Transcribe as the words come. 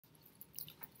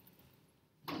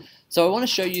So I want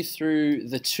to show you through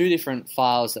the two different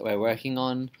files that we're working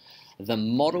on, the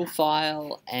model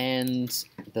file and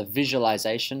the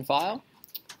visualization file.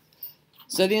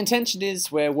 So the intention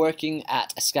is we're working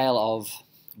at a scale of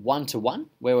 1 to 1,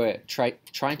 where we're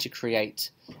trying to create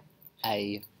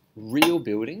a real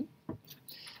building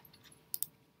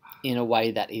in a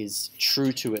way that is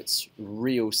true to its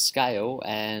real scale,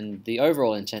 and the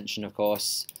overall intention, of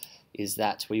course, is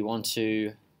that we want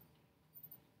to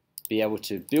be able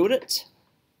to build it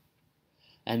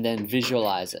and then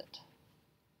visualize it.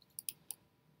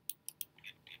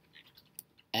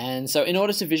 And so in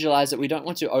order to visualize it, we don't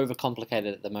want to overcomplicate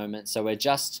it at the moment, so we're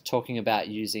just talking about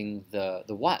using the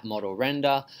white model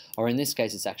render, or in this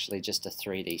case it's actually just a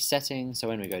 3D setting. So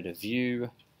when we go to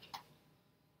View,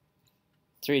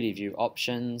 3D View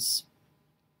Options,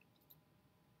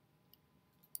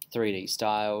 3D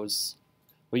Styles,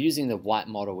 we're using the white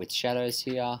model with shadows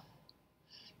here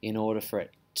in order for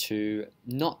it to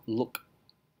not look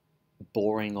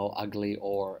boring or ugly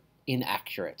or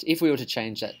inaccurate. If we were to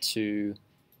change that to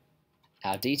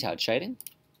our detailed shading,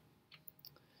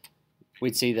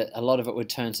 we'd see that a lot of it would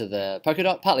turn to the polka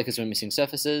dot, partly because we're missing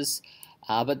surfaces,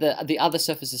 but the other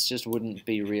surfaces just wouldn't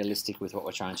be realistic with what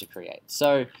we're trying to create.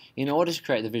 So in order to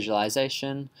create the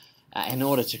visualization, in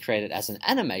order to create it as an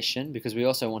animation, because we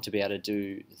also want to be able to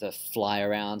do the fly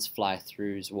arounds, fly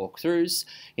throughs, walk throughs,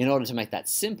 in order to make that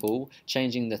simple,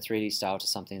 changing the 3D style to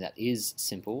something that is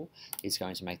simple is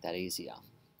going to make that easier.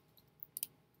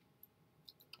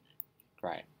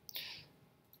 Great.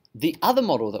 The other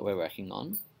model that we're working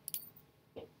on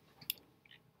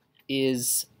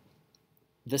is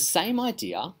the same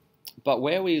idea, but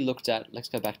where we looked at, let's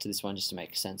go back to this one just to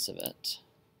make sense of it,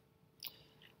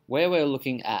 where we're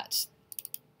looking at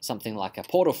something like a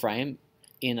portal frame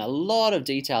in a lot of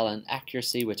detail and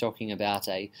accuracy. We're talking about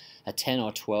a 10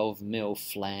 or 12 mil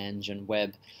flange and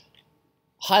web,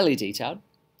 highly detailed.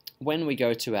 When we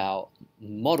go to our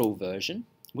model version,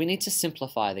 we need to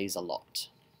simplify these a lot.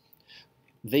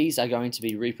 These are going to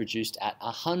be reproduced at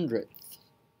 100th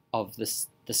of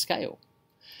the scale.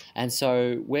 And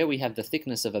so where we have the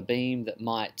thickness of a beam that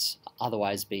might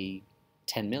otherwise be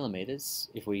 10 millimeters,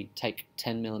 if we take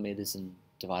 10 millimeters and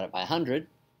divide it by 100,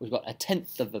 we've got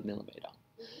 1/10 of a millimeter.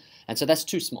 And so that's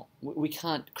too small. We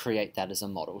can't create that as a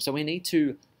model. So we need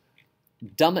to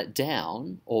dumb it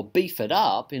down or beef it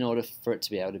up in order for it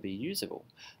to be able to be usable.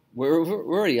 We're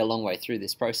already a long way through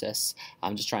this process.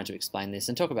 I'm just trying to explain this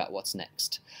and talk about what's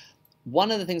next.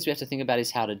 One of the things we have to think about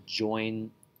is how to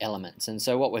join elements. And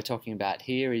so what we're talking about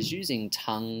here is using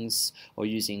tongues or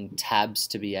using tabs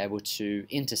to be able to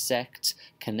intersect,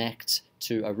 connect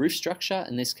to a roof structure.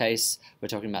 In this case, we're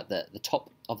talking about the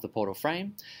top of the portal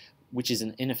frame, which is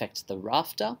in effect the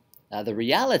rafter. The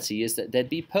reality is that there'd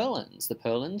be purlins. The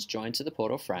purlins join to the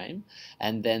portal frame,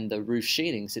 and then the roof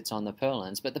sheeting sits on the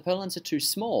purlins. But the purlins are too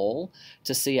small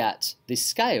to see at this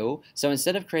scale, so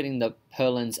instead of creating the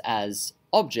purlins as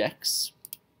objects,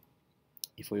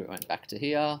 if we went back to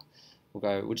here,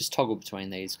 we'll just toggle between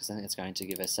these because I think it's going to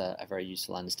give us a very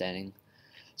useful understanding.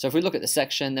 So if we look at the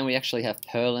section, then we actually have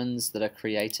purlins that are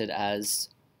created as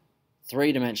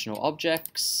three-dimensional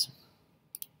objects,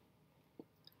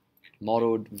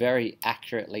 modeled very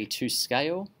accurately to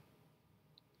scale.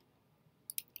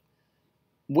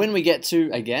 When we get to,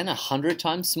 again, 100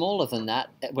 times smaller than that,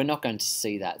 we're not going to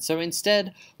see that. So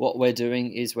instead, what we're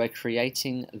doing is we're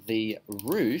creating the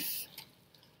roof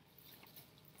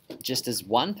just as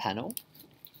one panel,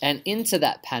 and into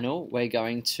that panel we're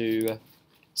going to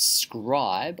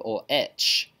scribe or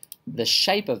etch the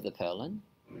shape of the purlin,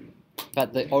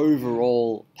 but the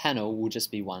overall panel will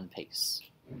just be one piece.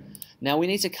 Now we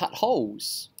need to cut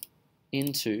holes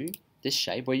into this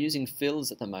shape. We're using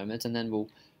fills at the moment, and then we'll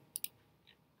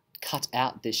cut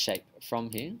out this shape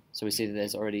from here. So we see that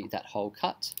there's already that hole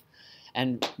cut.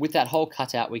 And with that hole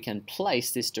cut out, we can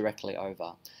place this directly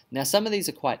over. Now some of these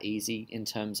are quite easy in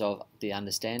terms of the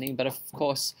understanding, but of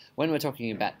course when we're talking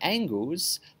about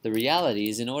angles, the reality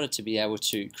is in order to be able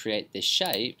to create this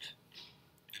shape,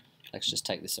 let's just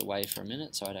take this away for a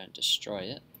minute so I don't destroy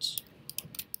it.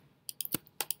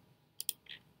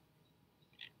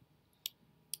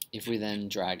 If we then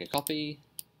drag a copy,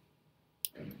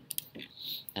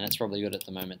 and it's probably good at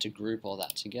the moment to group all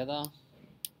that together,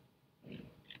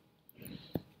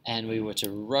 and we were to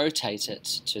rotate it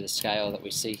to the scale that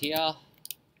we see here,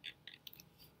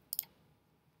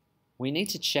 we need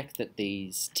to check that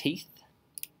these teeth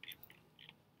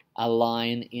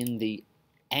align in the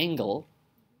angle,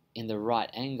 in the right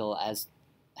angle as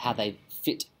how they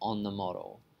fit on the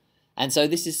model. And so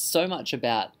this is so much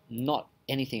about not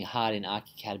anything hard in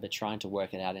ArchiCAD, but trying to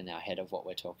work it out in our head of what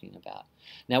we're talking about.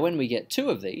 Now when we get 2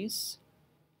 of these,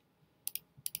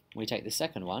 we take the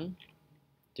second one,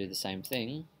 do the same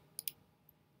thing,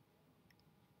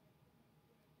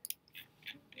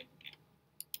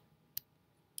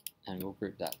 and we'll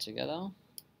group that together.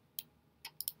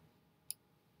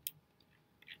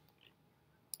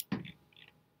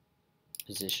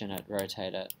 Position it,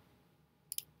 rotate it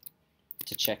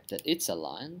to check that it's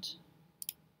aligned.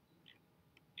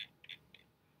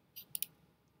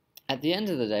 At the end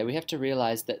of the day, we have to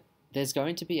realize that there's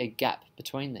going to be a gap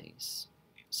between these.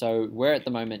 So we're at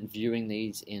the moment viewing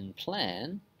these in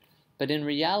plan, but in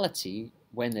reality,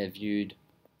 when they're viewed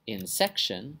in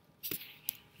section,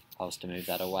 I was to move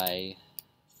that away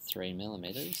 3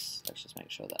 millimeters. Let's just make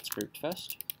sure that's grouped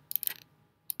first.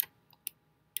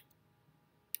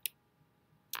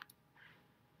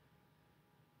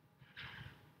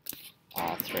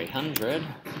 300.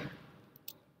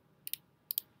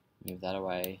 Move that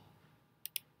away.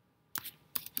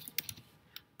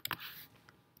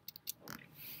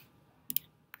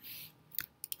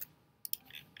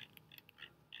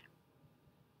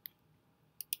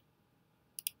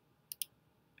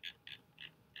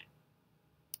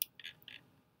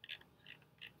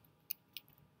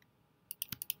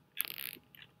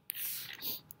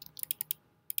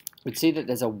 We'd see that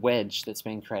there's a wedge that's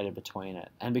been created between it.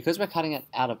 And because we're cutting it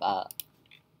out of a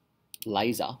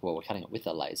laser, well, we're cutting it with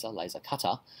a laser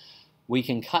cutter, we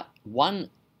can cut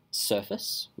one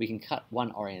surface, we can cut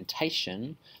one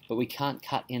orientation, but we can't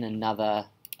cut in another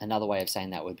way of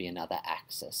saying that would be another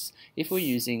axis. If we're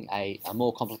using a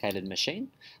more complicated machine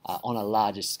on a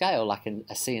larger scale, like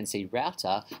a CNC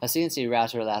router, a CNC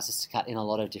router allows us to cut in a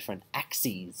lot of different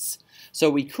axes. So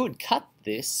we could cut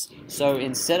this, so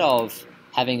instead of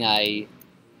having a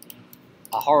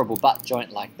horrible butt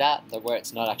joint like that, where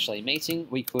it's not actually meeting,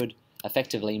 we could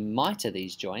effectively miter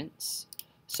these joints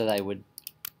so they would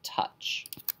touch.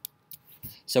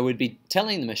 So we'd be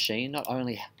telling the machine not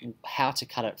only how to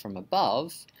cut it from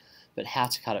above, but how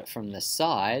to cut it from the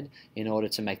side in order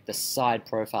to make the side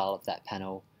profile of that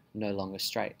panel no longer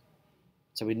straight.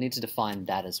 So we'd need to define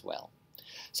that as well.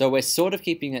 So we're sort of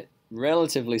keeping it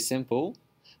relatively simple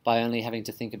by only having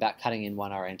to think about cutting in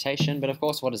one orientation. But of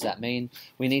course, what does that mean?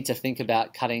 We need to think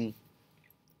about cutting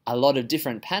a lot of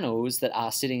different panels that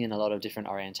are sitting in a lot of different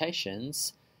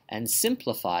orientations and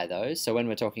simplify those. So when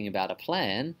we're talking about a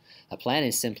plan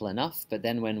is simple enough, but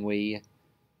then when we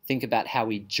think about how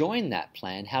we join that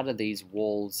plan, how do these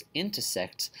walls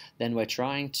intersect, then we're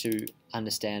trying to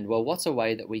understand, well, what's a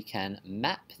way that we can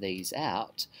map these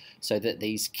out so that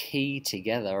these key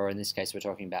together, or in this case we're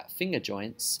talking about finger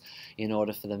joints, in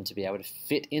order for them to be able to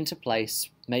fit into place,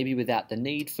 maybe without the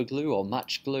need for glue or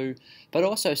much glue, but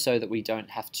also so that we don't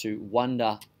have to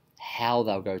wonder how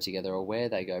they'll go together or where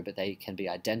they go, but they can be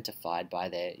identified by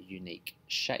their unique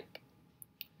shape.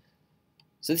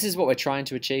 So this is what we're trying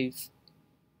to achieve.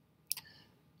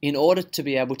 In order to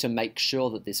be able to make sure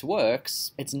that this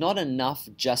works, it's not enough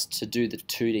just to do the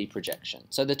 2D projection.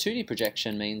 So the 2D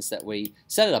projection means that we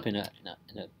set it up in a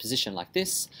position like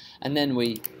this, and then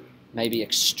we maybe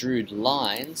extrude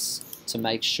lines to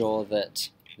make sure that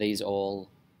these all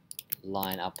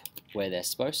line up where they're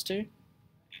supposed to.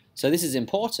 So this is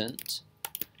important,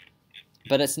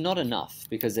 but it's not enough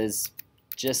because there's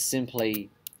just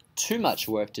simply too much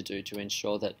work to do to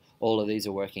ensure that all of these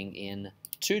are working in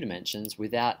 2 dimensions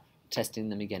without testing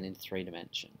them again in 3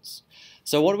 dimensions.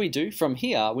 So what do we do? From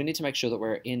here, we need to make sure that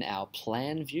we're in our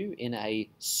plan view, in a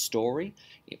story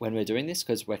when we're doing this,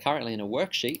 because we're currently in a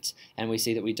worksheet and we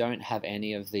see that we don't have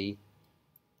any of the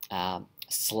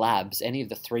slabs, any of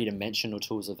the 3-dimensional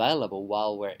tools available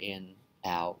while we're in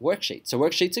our worksheet. So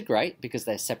worksheets are great because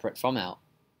they're separate from our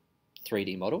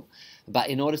 3D model, but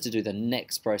in order to do the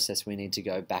next process we need to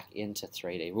go back into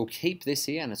 3D. We'll keep this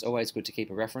here, and it's always good to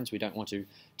keep a reference. We don't want to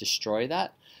destroy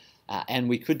that, and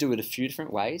we could do it a few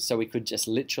different ways. So we could just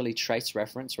literally trace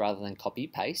reference rather than copy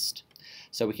paste.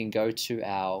 So we can go to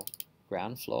our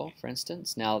ground floor, for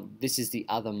instance. Now this is the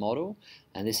other model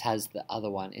and this has the other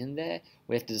one in there.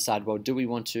 We have to decide, well, do we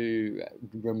want to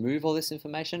remove all this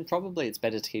information? Probably it's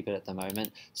better to keep it at the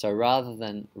moment. So rather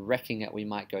than wrecking it, we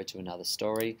might go to another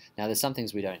story. Now there's some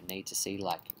things we don't need to see,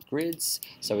 like grids,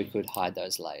 so we could hide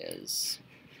those layers.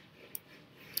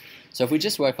 So if we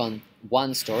just work on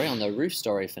one story, on the roof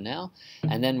story for now,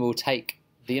 and then we'll take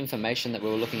the information that we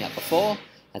were looking at before,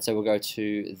 and so we'll go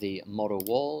to the model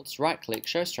walls, right click,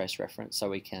 show trace reference so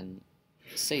we can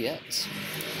see it.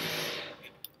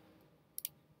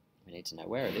 We need to know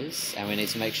where it is, and we need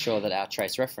to make sure that our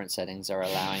trace reference settings are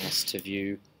allowing us to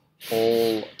view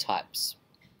all types.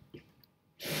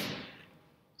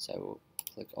 So we'll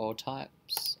Click all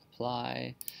types,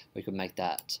 apply. We could make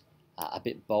that a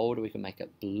bit bolder. We can make it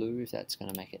blue if that's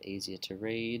going to make it easier to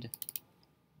read.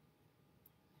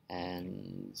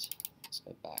 And let's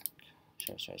go back,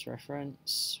 show trace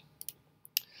reference.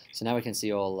 So now we can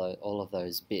see all of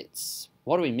those bits.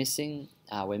 What are we missing?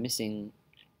 We're missing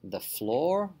the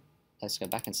floor. Let's go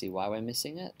back and see why we're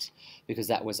missing it, because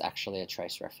that was actually a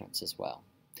trace reference as well.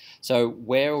 So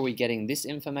where are we getting this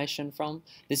information from?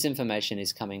 This information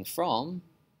is coming from,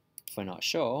 if we're not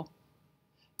sure,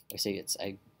 we see it's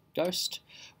a ghost.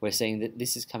 We're seeing that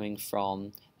this is coming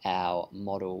from our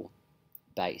model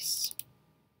base.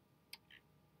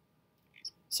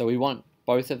 So we want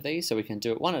both of these, so we can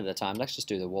do it one at a time. Let's just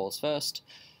do the walls first.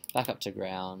 Back up to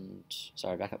ground,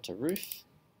 sorry, back up to roof.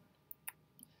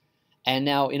 And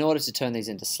now, in order to turn these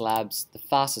into slabs, the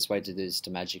fastest way to do this is to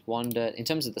magic wand it. In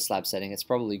terms of the slab setting, it's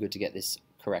probably good to get this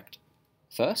correct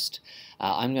first.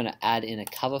 I'm going to add in a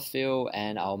cover fill,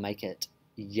 and I'll make it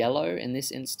yellow in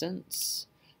this instance,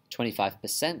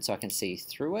 25%, so I can see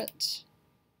through it.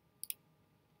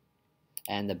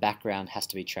 And the background has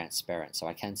to be transparent, so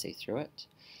I can see through it.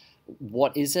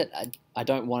 What is it? I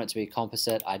don't want it to be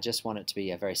composite. I just want it to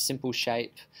be a very simple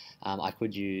shape. I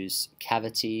could use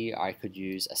cavity. I could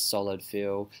use a solid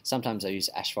fill. Sometimes I use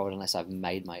asphalt unless I've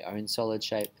made my own solid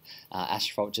shape.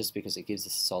 Asphalt just because it gives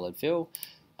us a solid fill.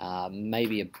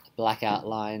 Maybe a black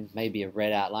outline, maybe a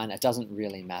red outline. It doesn't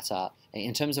really matter.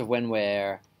 In terms of when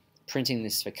we're printing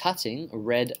this for cutting,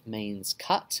 red means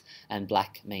cut and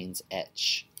black means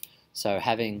etch. So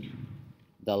having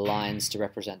the lines to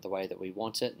represent the way that we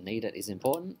want it, need it, is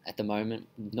important. At the moment,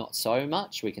 not so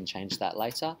much. We can change that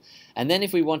later. And then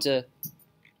if we want to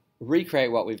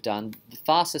recreate what we've done, the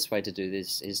fastest way to do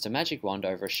this is to magic wand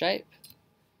over a shape.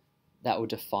 That will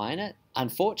define it.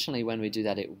 Unfortunately, when we do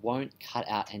that, it won't cut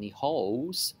out any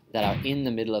holes that are in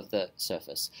the middle of the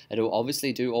surface. It will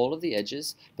obviously do all of the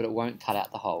edges, but it won't cut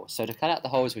out the holes. So to cut out the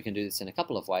holes, we can do this in a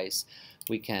couple of ways.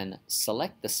 We can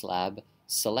select the slab,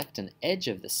 select an edge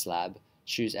of the slab,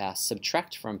 choose our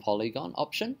subtract from polygon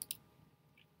option,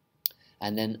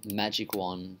 and then magic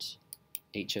wand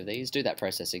each of these. Do that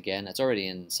process again. It's already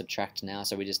in subtract now,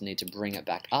 so we just need to bring it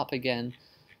back up again,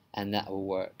 and that will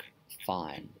work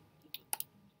fine.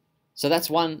 So that's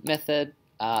one method.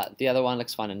 The other one,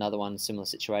 let's find another one, similar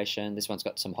situation. This one's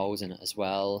got some holes in it as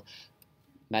well.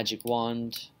 Magic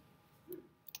wand.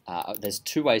 There's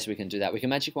two ways we can do that. We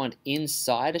can magic wand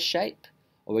inside a shape,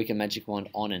 or we can magic wand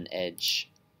on an edge.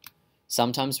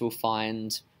 Sometimes we'll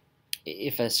find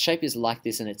if a shape is like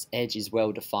this and its edge is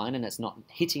well defined and it's not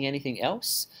hitting anything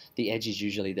else, the edge is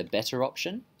usually the better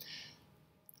option.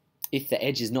 If the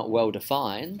edge is not well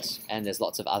defined and there's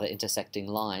lots of other intersecting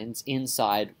lines,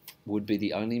 inside would be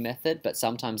the only method, but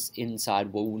sometimes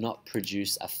inside will not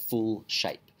produce a full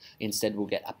shape. Instead, we'll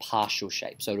get a partial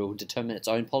shape. So it will determine its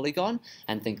own polygon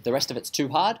and think the rest of it's too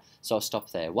hard, so I'll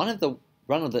stop there. One of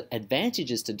the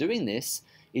advantages to doing this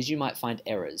is you might find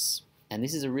errors. And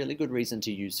this is a really good reason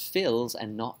to use fills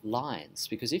and not lines,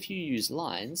 because if you use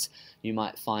lines, you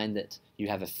might find that you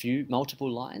have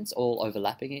multiple lines all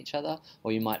overlapping each other,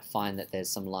 or you might find that there's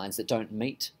some lines that don't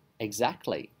meet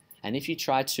exactly. And if you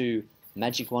try to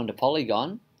magic wand a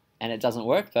polygon and it doesn't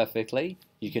work perfectly,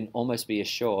 you can almost be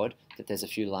assured that there's a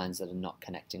few lines that are not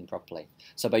connecting properly.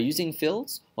 So by using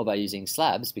fills or by using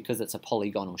slabs, because it's a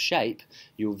polygonal shape,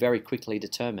 you'll very quickly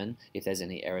determine if there's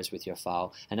any errors with your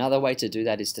file. Another way to do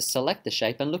that is to select the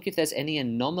shape and look if there's any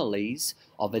anomalies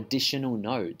of additional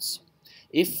nodes.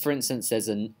 If, for instance, there's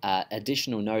an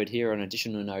additional node here or an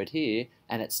additional node here,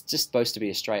 and it's just supposed to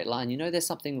be a straight line, you know there's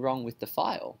something wrong with the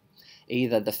file.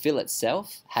 Either the fill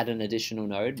itself had an additional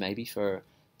node, maybe for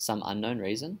some unknown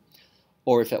reason,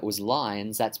 or if it was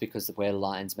lines, that's because where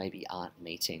lines maybe aren't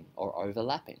meeting or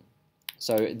overlapping.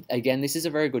 So again, this is a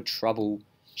very good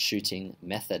troubleshooting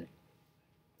method.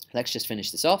 Let's just finish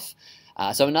this off.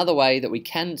 So another way that we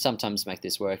can sometimes make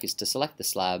this work is to select the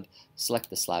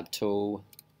slab tool,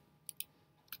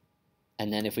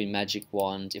 and then if we magic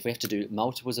wand, if we have to do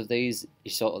multiples of these,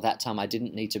 you saw that time I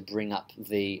didn't need to bring up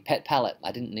the pet palette.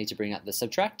 I didn't need to bring up the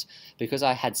subtract because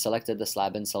I had selected the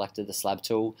slab and selected the slab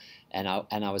tool, and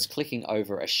I was clicking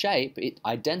over a shape. It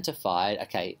identified,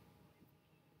 okay,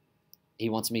 he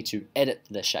wants me to edit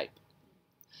the shape.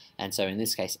 And so in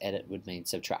this case, edit would mean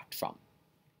subtract from.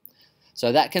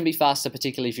 So that can be faster,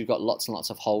 particularly if you've got lots and lots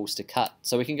of holes to cut.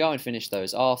 So we can go and finish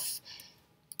those off.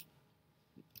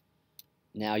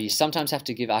 Now you sometimes have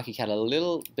to give ArchiCAD a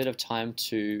little bit of time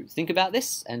to think about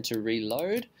this and to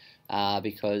reload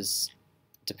because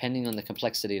depending on the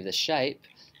complexity of the shape,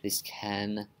 this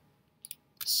can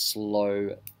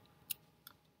slow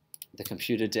the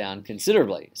computer down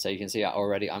considerably. So you can see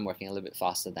I'm working a little bit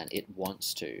faster than it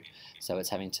wants to. So it's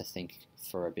having to think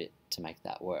for a bit to make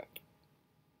that work.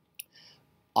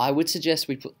 I would suggest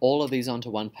we put all of these onto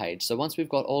one page. So once we've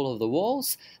got all of the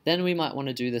walls, then we might want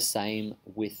to do the same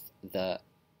with the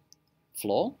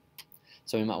floor.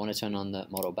 So we might want to turn on the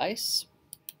model base,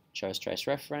 chose trace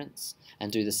reference,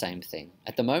 and do the same thing.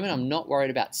 At the moment, I'm not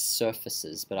worried about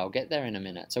surfaces, but I'll get there in a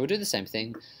minute. So we'll do the same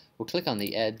thing. We'll click on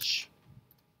the edge.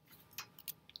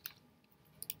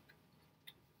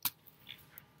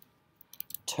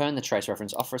 Turn the trace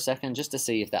reference off for a second just to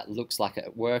see if that looks like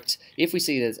it worked. If we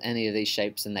see there's any of these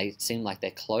shapes and they seem like they're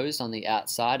closed on the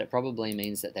outside, it probably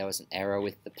means that there was an error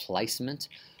with the placement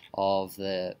of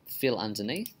the fill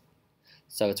underneath.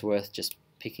 So it's worth just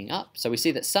picking up. So we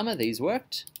see that some of these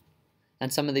worked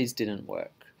and some of these didn't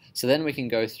work. So then we can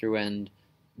go through and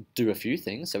do a few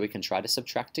things. So we can try to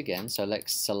subtract again. So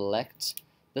let's select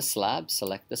the slab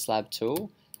tool,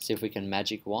 see if we can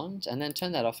magic wand, and then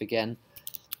turn that off again.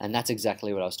 And that's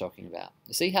exactly what I was talking about.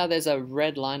 You see how there's a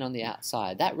red line on the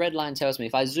outside? That red line tells me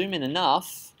if I zoom in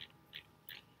enough,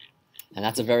 and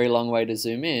that's a very long way to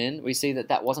zoom in, we see that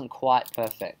that wasn't quite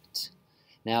perfect.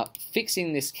 Now,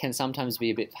 fixing this can sometimes be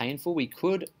a bit painful. We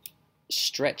could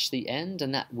stretch the end,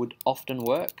 and that would often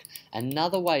work.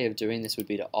 Another way of doing this would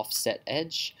be to offset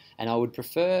edge, and I would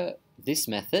prefer this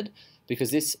method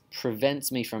because this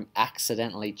prevents me from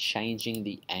accidentally changing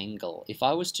the angle. If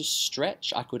I was to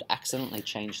stretch, I could accidentally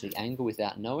change the angle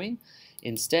without knowing.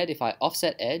 Instead, if I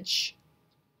offset edge,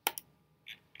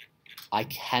 I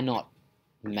cannot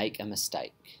make a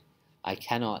mistake. I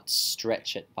cannot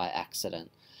stretch it by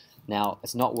accident. Now,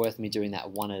 it's not worth me doing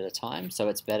that one at a time, so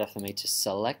it's better for me to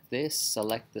select this,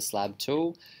 select the slab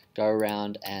tool, go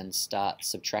around and start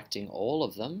subtracting all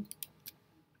of them.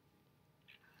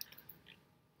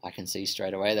 I can see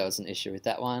straight away there was an issue with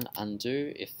that one.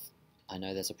 Undo if I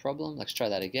know there's a problem. Let's try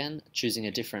that again, choosing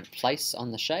a different place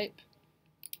on the shape.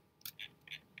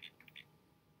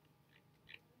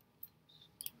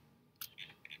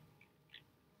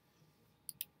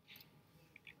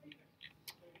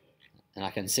 And I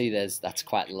can see that's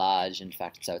quite large, in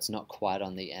fact, so it's not quite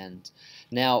on the end.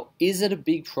 Now, is it a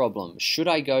big problem? Should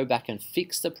I go back and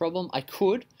fix the problem? I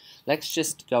could. Let's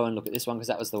just go and look at this one because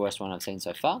that was the worst one I've seen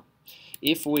so far.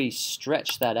 If we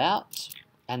stretch that out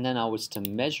and then I was to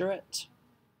measure it,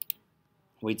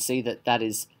 we'd see that that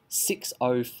is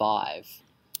 605.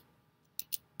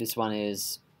 This one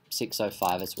is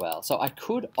 605 as well. So I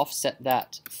could offset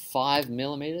that 5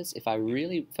 millimeters if I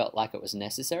really felt like it was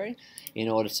necessary in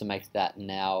order to make that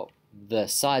now the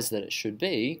size that it should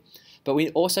be. But we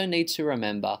also need to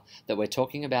remember that we're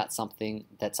talking about something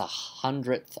that's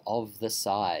 100th of the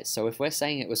size. So if we're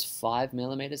saying it was 5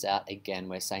 millimeters out, again,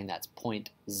 we're saying that's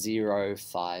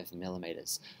 0.05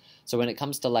 millimeters. So when it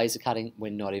comes to laser cutting, we're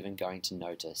not even going to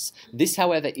notice. This,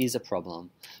 however, is a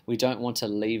problem. We don't want to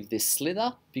leave this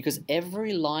slither because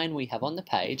every line we have on the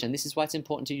page, and this is why it's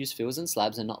important to use fills and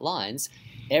slabs and not lines,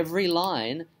 every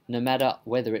line, no matter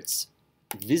whether it's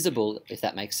visible, if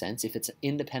that makes sense, if it's an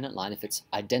independent line, if it's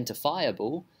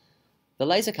identifiable, the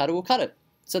laser cutter will cut it.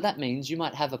 So that means you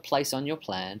might have a place on your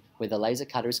plan where the laser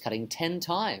cutter is cutting 10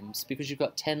 times because you've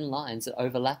got 10 lines that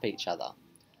overlap each other.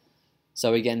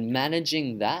 So again,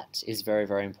 managing that is very,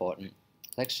 very important.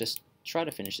 Let's just try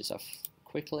to finish this off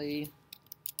quickly.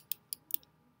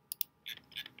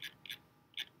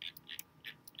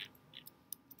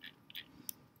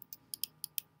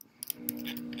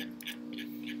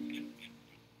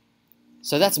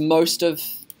 So that's most of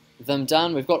them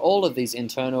done. We've got all of these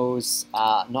internals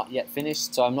not yet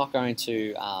finished, so I'm not going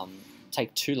to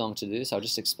take too long to do this. I'll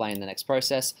just explain the next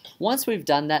process. Once we've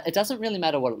done that, it doesn't really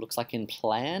matter what it looks like in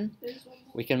plan.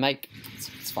 We can make,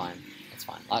 it's fine, it's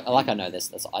fine. Like I know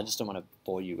this, I just don't want to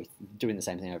bore you with doing the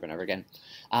same thing over and over again.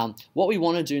 What we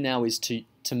want to do now is to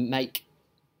make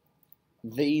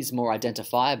these more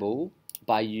identifiable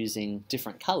by using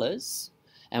different colors,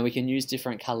 and we can use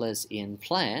different colors in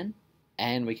plan,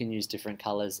 and we can use different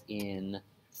colors in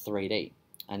 3D,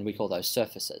 and we call those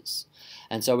surfaces.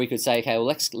 And so we could say, okay, well,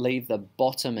 let's leave the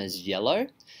bottom as yellow,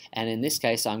 and in this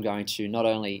case, I'm going to not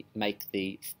only make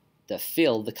the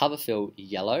cover fill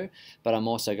yellow, but I'm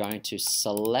also going to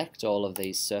select all of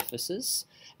these surfaces,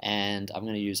 and I'm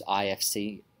going to use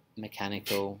IFC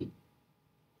mechanical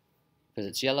because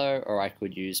it's yellow, or I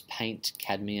could use paint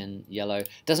cadmium yellow.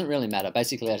 Doesn't really matter.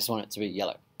 Basically, I just want it to be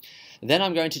yellow. Then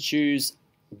I'm going to choose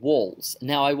walls.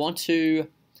 Now I want to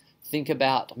think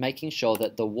about making sure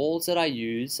that the walls that I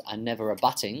use are never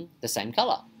abutting the same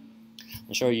color.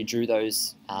 I'm sure you drew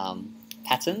those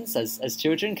patterns as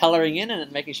children, coloring in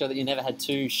and making sure that you never had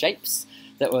two shapes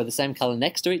that were the same color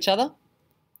next to each other.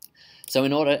 So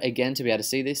in order, again, to be able to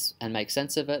see this and make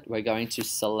sense of it, we're going to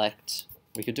select,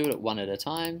 we could do it one at a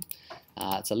time.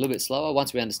 It's a little bit slower.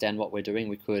 Once we understand what we're doing,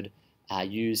 we could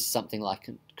use something like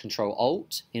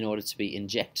Control-Alt in order to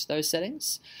inject those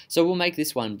settings. So we'll make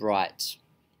this one bright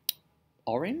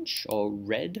orange or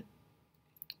red.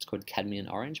 It's called cadmium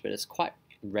orange, but it's quite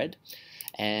red.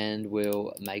 And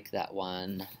we'll make that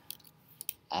one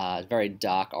very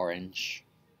dark orange,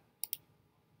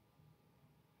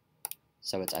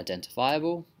 so it's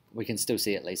identifiable. We can still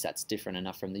see at least that's different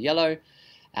enough from the yellow.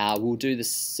 We'll do the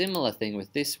similar thing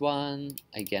with this one.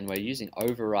 Again, we're using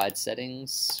override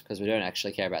settings because we don't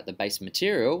actually care about the base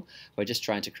material. We're just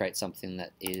trying to create something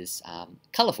that is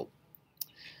colorful.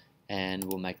 And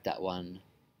we'll make that one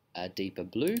a deeper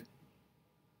blue.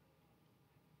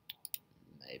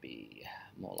 Maybe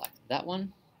more like that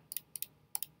one.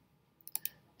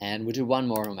 And we'll do one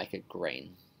more and we'll make it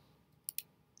green.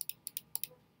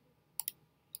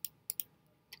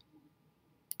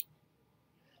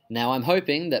 Now I'm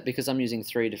hoping that because I'm using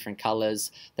 3 different colors,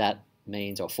 that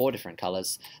means, or 4 different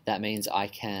colors, that means I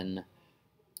can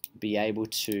be able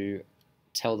to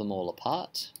tell them all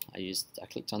apart. I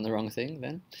clicked on the wrong thing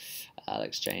then.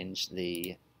 Let's change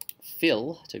the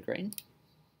fill to green.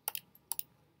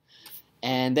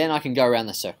 And then I can go around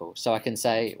the circle. So I can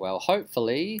say, well,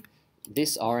 hopefully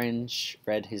this orange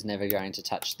red is never going to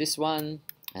touch this one,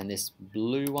 and this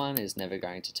blue one is never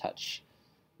going to touch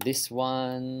this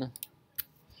one.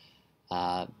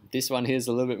 This one here is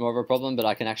a little bit more of a problem, but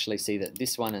I can actually see that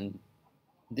this one and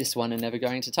this one are never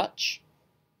going to touch.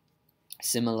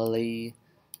 Similarly,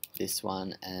 this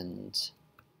one and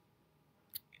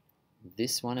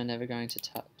this one are never going to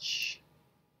touch.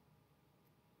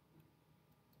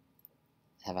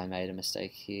 Have I made a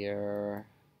mistake here?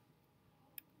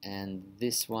 And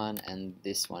this one are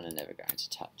never going to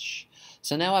touch.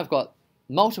 So now I've got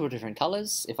multiple different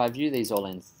colors. If I view these all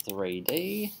in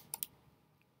 3D,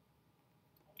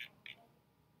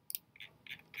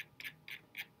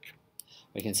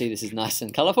 we can see this is nice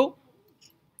and colorful.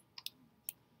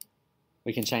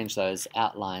 We can change those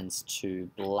outlines to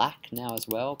black now as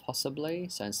well, possibly.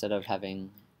 So instead of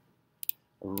having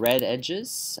red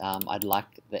edges, I'd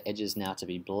like the edges now to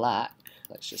be black.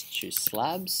 Let's just choose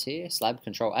slabs here, slab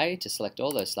Control-A to select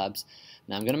all those slabs.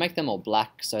 Now I'm going to make them all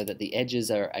black so that the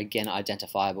edges are again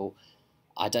identifiably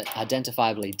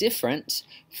different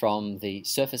from the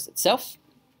surface itself.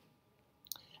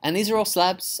 And these are all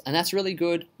slabs, and that's really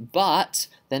good, but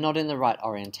they're not in the right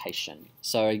orientation.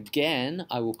 So again,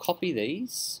 I will copy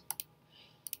these,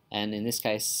 and in this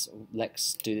case,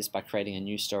 let's do this by creating a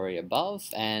new story above,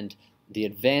 and the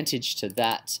advantage to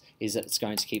that is that it's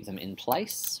going to keep them in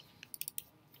place.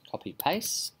 Copy,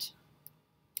 paste.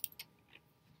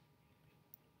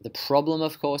 The problem,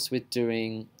 of course, with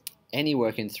doing any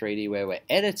work in 3D where we're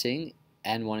editing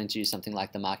and wanting to use something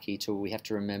like the marquee tool, we have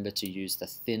to remember to use the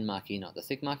thin marquee, not the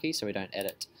thick marquee, so we don't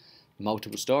edit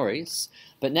multiple stories.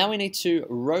 But now we need to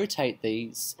rotate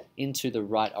these into the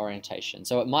right orientation.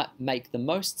 So it might make the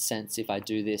most sense if I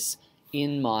do this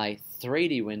in my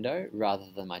 3D window rather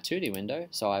than my 2D window.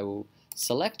 So I will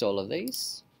select all of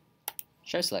these,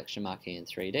 show selection marquee in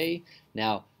 3D.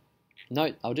 Now,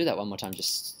 note, I'll do that one more time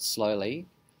just slowly.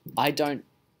 I don't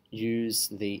use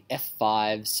the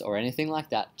F5s or anything like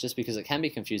that, just because it can be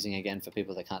confusing again for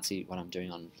people that can't see what I'm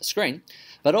doing on the screen,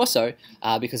 but also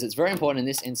because it's very important in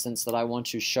this instance that I want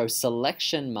to show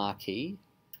selection marquee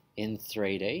in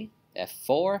 3D,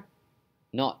 F4,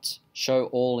 not show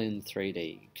all in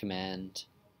 3D, Command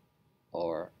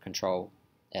or Control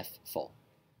F4.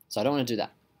 So I don't want to do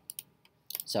that.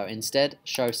 So instead,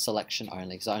 show selection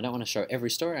only, because I don't want to show every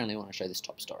story, I only want to show this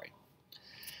top story.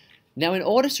 Now, in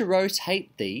order to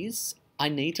rotate these, I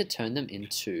need to turn them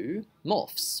into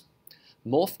morphs.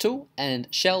 Morph tool and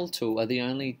shell tool are the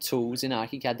only tools in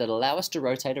ArchiCAD that allow us to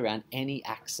rotate around any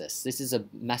axis. This is a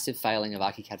massive failing of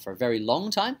ArchiCAD for a very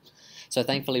long time. So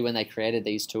thankfully, when they created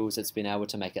these tools, it's been able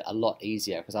to make it a lot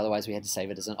easier, because otherwise we had to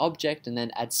save it as an object and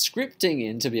then add scripting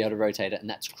in to be able to rotate it, and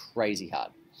that's crazy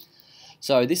hard.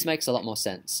 So this makes a lot more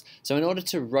sense. So in order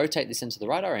to rotate this into the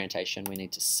right orientation, we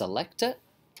need to select it,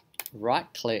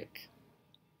 right-click,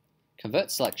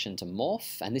 convert selection to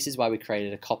morph, and this is why we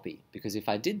created a copy, because if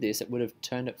I did this, it would have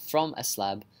turned it from a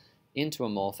slab into a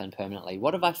morph and permanently.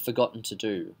 What have I forgotten to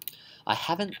do? I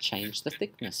haven't changed the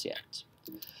thickness yet.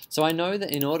 So I know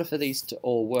that in order for these to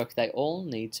all work, they all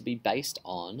need to be based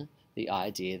on the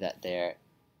idea that they're,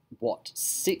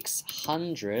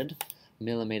 600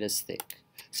 millimeters thick.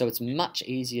 So it's much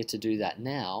easier to do that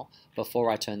now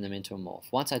before I turn them into a morph.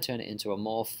 Once I turn it into a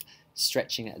morph,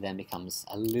 stretching it then becomes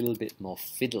a little bit more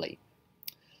fiddly.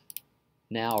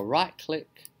 Now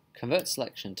right-click, convert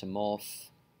selection to morph.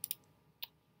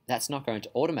 That's not going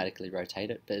to automatically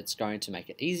rotate it, but it's going to make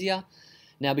it easier.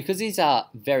 Now, because these are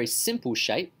very simple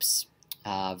shapes,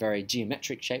 very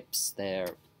geometric shapes,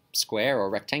 they're square or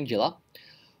rectangular,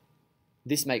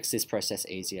 this makes this process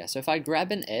easier. So if I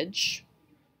grab an edge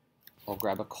or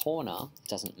grab a corner, it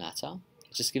doesn't matter.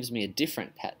 It just gives me a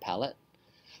different palette.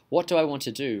 What do I want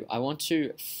to do? I want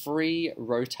to free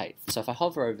rotate. So if I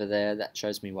hover over there, that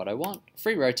shows me what I want.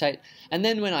 Free rotate. And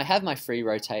then when I have my free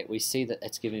rotate, we see that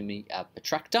it's giving me a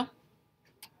protractor.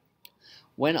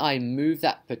 When I move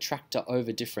that protractor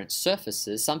over different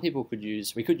surfaces,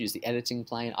 we could use the editing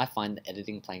plane. I find the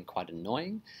editing plane quite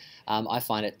annoying. I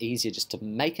find it easier just to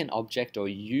make an object or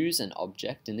use an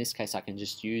object. In this case, I can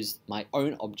just use my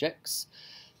own objects,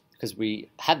 because we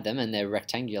have them and they're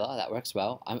rectangular. That works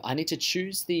well. I need to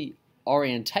choose the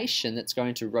orientation that's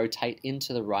going to rotate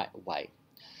into the right way.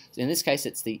 So in this case,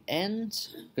 it's the end,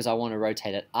 because I want to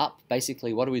rotate it up.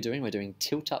 Basically, what are we doing? We're doing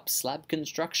tilt-up slab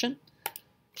construction.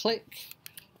 Click,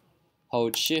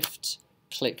 hold Shift,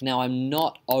 click. Now, I'm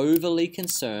not overly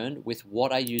concerned with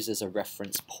what I use as a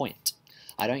reference point.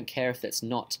 I don't care if it's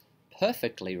not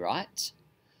perfectly right.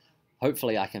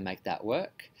 Hopefully, I can make that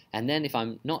work. And then if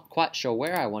I'm not quite sure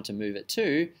where I want to move it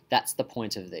to, that's the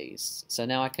point of these. So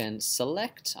now I can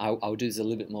select, I'll do this a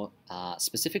little bit more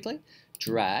specifically,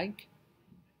 drag,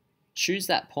 choose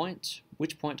that point.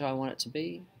 Which point do I want it to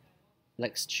be?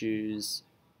 Let's choose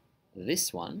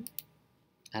this one,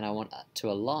 and I want to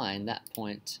align that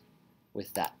point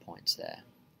with that point there.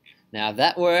 Now if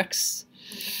that works,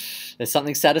 there's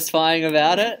something satisfying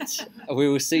about it. We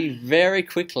will see very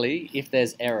quickly if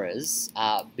there's errors,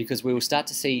 because we will start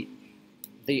to see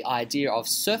the idea of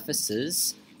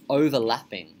surfaces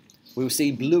overlapping. We'll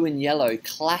see blue and yellow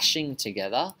clashing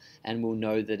together, and we'll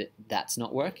know that that's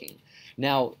not working.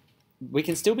 Now, we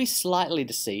can still be slightly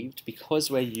deceived because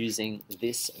we're using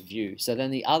this view. So then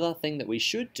the other thing that we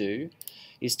should do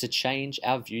is to change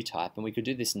our view type, and we could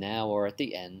do this now or at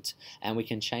the end, and we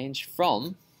can change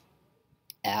from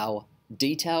our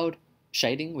detailed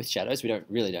shading with shadows. We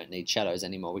really don't need shadows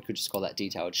anymore. We could just call that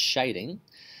detailed shading.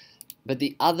 But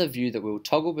the other view that we'll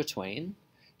toggle between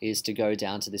is to go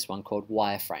down to this one called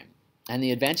wireframe. And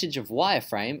the advantage of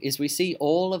wireframe is we see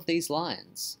all of these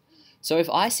lines. So if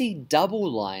I see double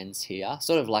lines here,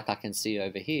 sort of like I can see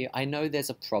over here, I know there's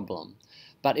a problem.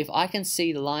 But if I can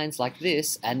see lines like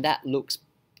this and that looks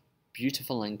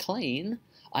beautiful and clean,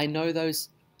 I know those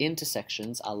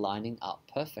intersections are lining up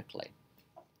perfectly.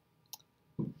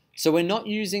 So we're not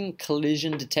using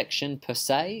collision detection per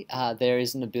se. There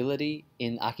is an ability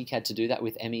in ArchiCAD to do that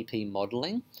with MEP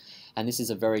modeling. And this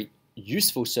is a very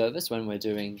useful service when we're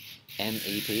doing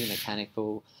MEP,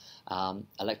 mechanical,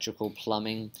 electrical,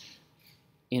 plumbing,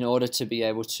 in order to be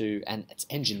able to, and it's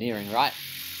engineering, right?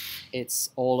 It's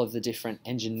all of the different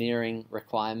engineering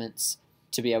requirements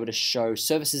to be able to show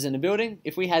services in a building.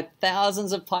 If we had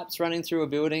thousands of pipes running through a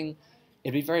building,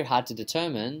 it'd be very hard to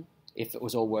determine if it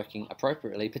was all working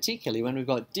appropriately, particularly when we've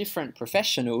got different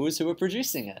professionals who are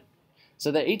producing it.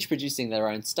 So they're each producing their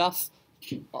own stuff.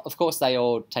 Of course, they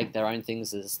all take their own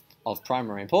things as of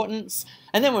primary importance,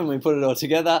 and then when we put it all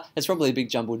together, it's probably a big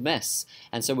jumbled mess.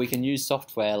 And so we can use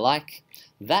software like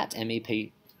that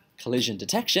MEP collision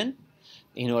detection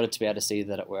in order to be able to see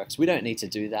that it works. We don't need to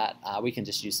do that. We can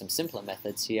just use some simpler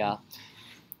methods here,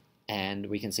 and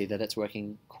we can see that it's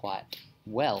working quite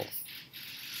well.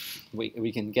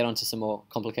 We can get onto some more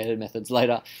complicated methods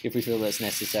later if we feel that's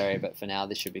necessary, but for now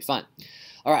this should be fine.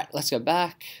 Alright, let's go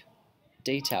back,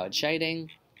 detailed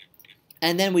shading,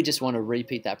 and then we just want to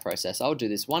repeat that process. I'll do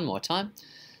this one more time,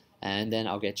 and then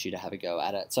I'll get you to have a go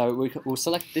at it. So we'll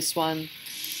select this one,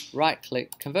 right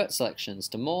click, convert selections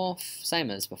to morph, same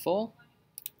as before.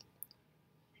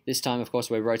 This time, of course,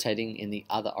 we're rotating in the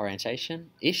other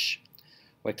orientation-ish.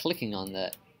 We're clicking on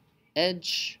the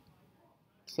edge,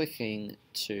 clicking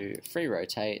to free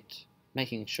rotate,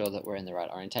 making sure that we're in the right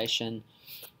orientation.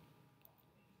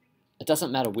 It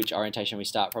doesn't matter which orientation we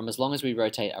start from, as long as we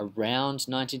rotate around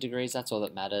 90 degrees, that's all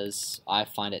that matters. I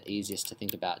find it easiest to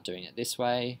think about doing it this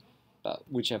way, but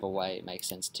whichever way makes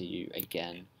sense to you,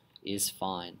 again, is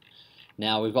fine.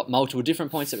 Now we've got multiple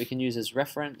different points that we can use as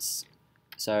reference.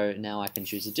 So now I can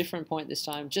choose a different point this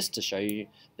time, just to show you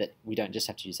that we don't just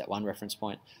have to use that one reference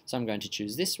point. So I'm going to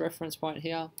choose this reference point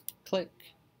here, click,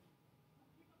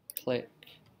 click,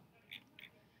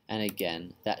 and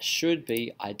again, that should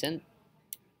be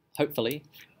hopefully,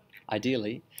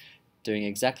 ideally, doing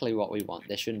exactly what we want.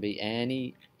 There shouldn't be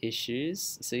any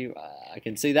issues. See, I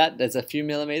can see that there's a few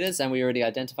millimeters, and we already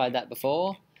identified that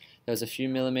before. There was a few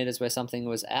millimeters where something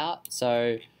was out,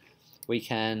 so we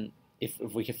can if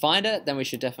we can find it, then we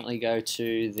should definitely go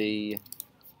to the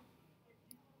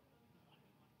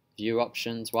view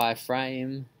options,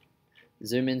 wireframe,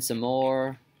 zoom in some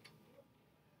more,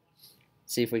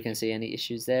 see if we can see any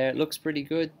issues there. It looks pretty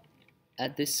good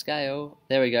at this scale.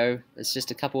 There we go. It's just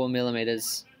a couple of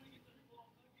millimeters.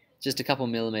 Just a couple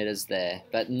millimeters there,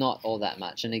 but not all that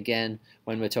much. And again,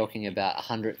 when we're talking about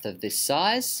 1/100th of this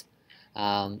size,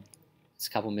 it's a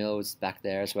couple mils back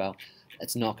there as well.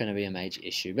 It's not going to be a major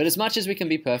issue. But as much as we can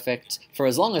be perfect for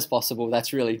as long as possible,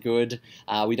 that's really good.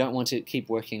 We don't want to keep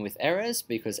working with errors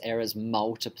because errors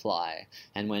multiply.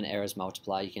 And when errors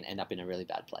multiply, you can end up in a really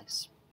bad place.